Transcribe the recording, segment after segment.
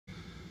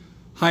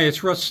Hi,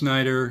 it's Russ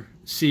Snyder,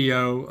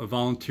 CEO of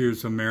Volunteers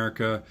of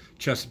America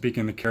Chesapeake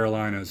and the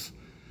Carolinas.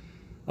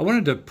 I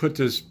wanted to put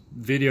this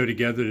video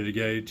together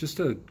today just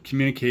to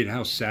communicate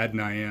how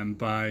saddened I am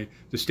by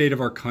the state of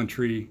our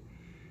country,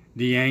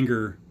 the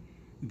anger,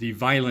 the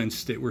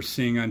violence that we're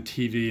seeing on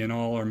TV in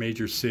all our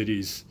major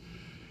cities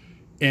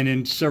and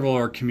in several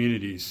of our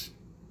communities.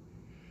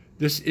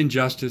 This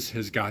injustice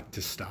has got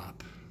to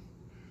stop.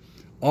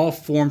 All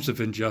forms of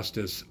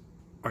injustice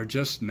are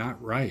just not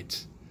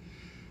right.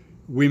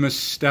 We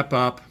must step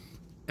up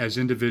as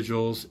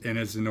individuals and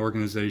as an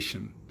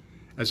organization,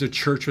 as a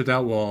church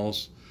without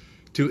walls,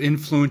 to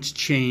influence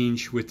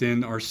change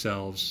within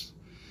ourselves,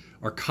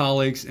 our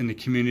colleagues, and the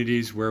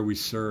communities where we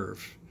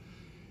serve.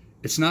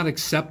 It's not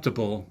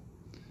acceptable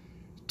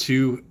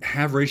to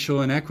have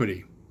racial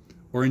inequity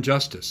or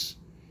injustice.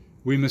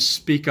 We must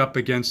speak up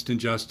against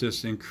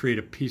injustice and create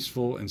a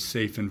peaceful and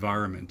safe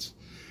environment.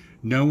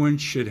 No one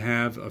should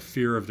have a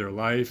fear of their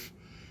life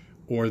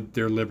or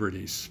their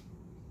liberties.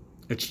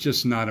 It's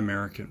just not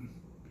American.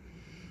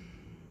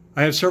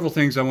 I have several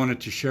things I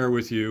wanted to share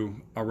with you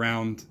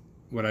around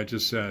what I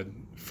just said.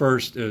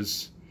 First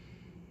is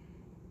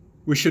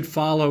we should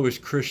follow as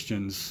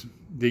Christians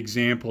the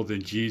example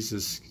that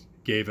Jesus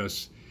gave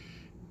us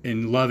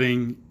in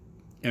loving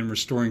and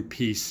restoring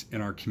peace in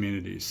our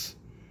communities.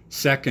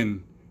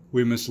 Second,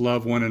 we must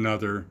love one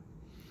another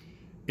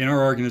in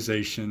our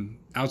organization,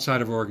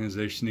 outside of our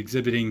organization,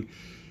 exhibiting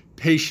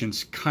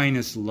patience,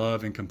 kindness,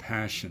 love, and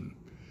compassion.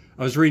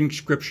 I was reading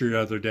scripture the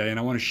other day, and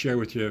I want to share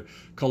with you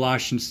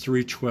Colossians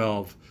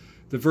 3:12.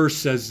 The verse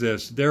says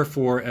this: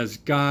 "Therefore, as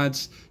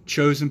God's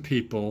chosen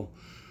people,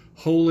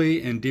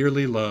 holy and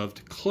dearly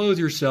loved, clothe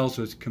yourselves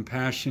with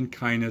compassion,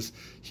 kindness,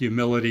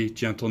 humility,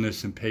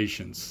 gentleness, and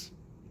patience."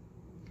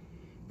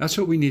 That's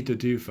what we need to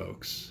do,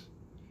 folks.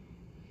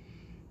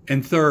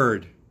 And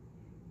third,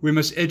 we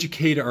must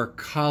educate our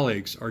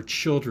colleagues, our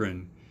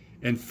children,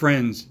 and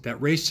friends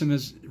that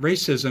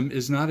racism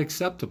is not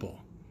acceptable,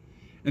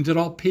 and that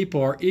all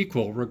people are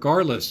equal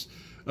regardless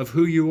of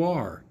who you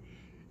are,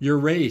 your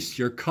race,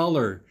 your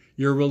color,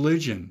 your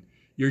religion,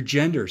 your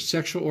gender,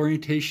 sexual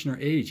orientation, or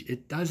age.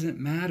 It doesn't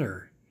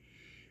matter.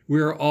 We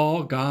are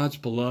all God's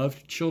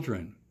beloved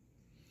children.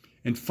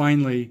 And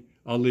finally,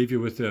 I'll leave you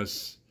with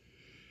this.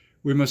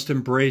 We must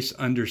embrace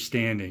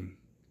understanding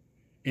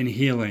and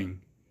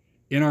healing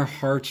in our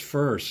hearts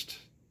first,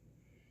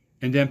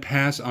 and then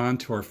pass on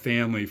to our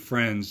family,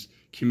 friends,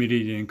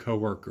 community, and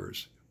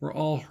coworkers. We're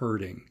all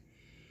hurting.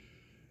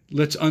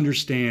 Let's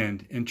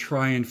understand and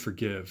try and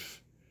forgive.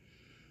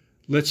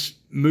 Let's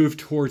move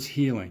towards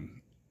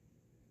healing.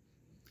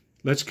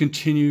 Let's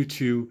continue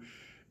to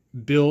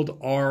build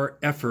our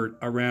effort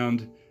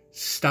around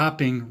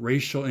stopping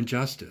racial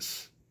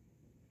injustice.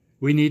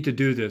 We need to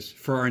do this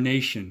for our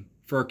nation,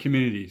 for our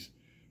communities,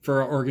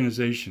 for our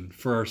organization,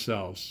 for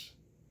ourselves.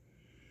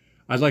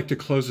 I'd like to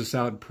close this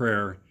out in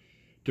prayer,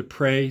 to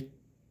pray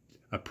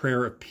a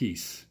prayer of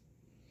peace.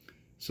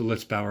 So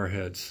let's bow our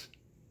heads.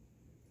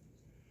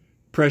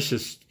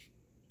 Precious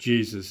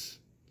Jesus,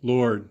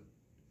 Lord,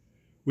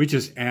 we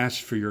just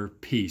ask for your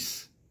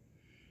peace.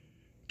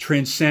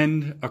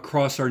 Transcend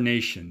across our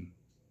nation.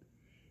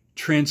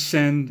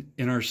 Transcend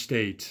in our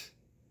state.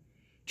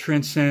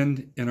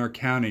 Transcend in our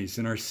counties,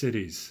 in our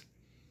cities.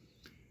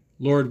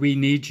 Lord, we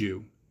need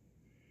you.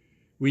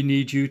 We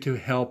need you to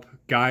help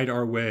guide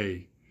our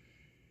way,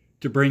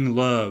 to bring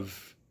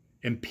love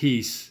and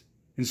peace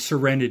and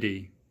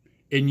serenity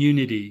and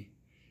unity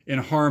and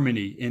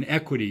harmony and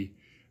equity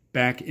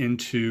back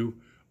into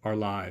our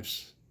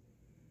lives.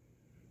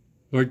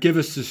 Lord, give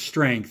us the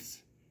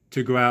strength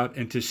to go out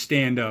and to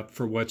stand up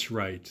for what's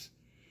right,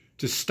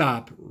 to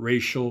stop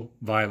racial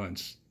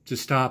violence, to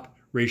stop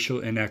racial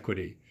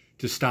inequity,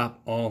 to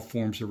stop all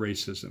forms of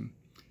racism.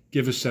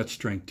 Give us that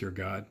strength, dear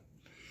God.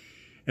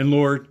 And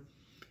Lord,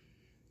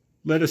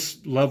 let us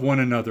love one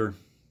another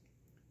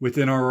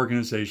within our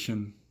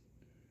organization,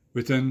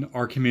 within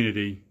our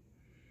community,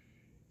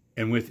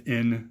 and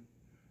within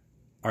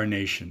our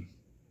nation.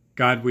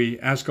 God, we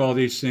ask all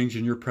these things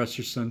in your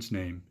precious Son's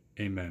name.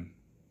 Amen.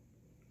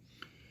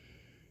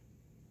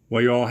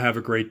 Well, you all have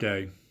a great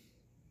day.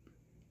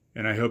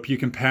 And I hope you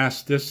can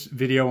pass this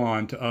video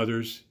on to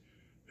others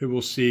who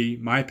will see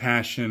my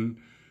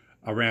passion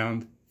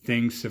around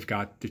things have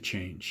got to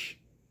change.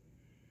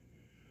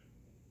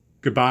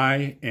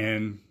 Goodbye,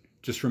 and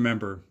just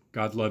remember,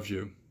 God loves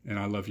you, and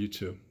I love you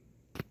too.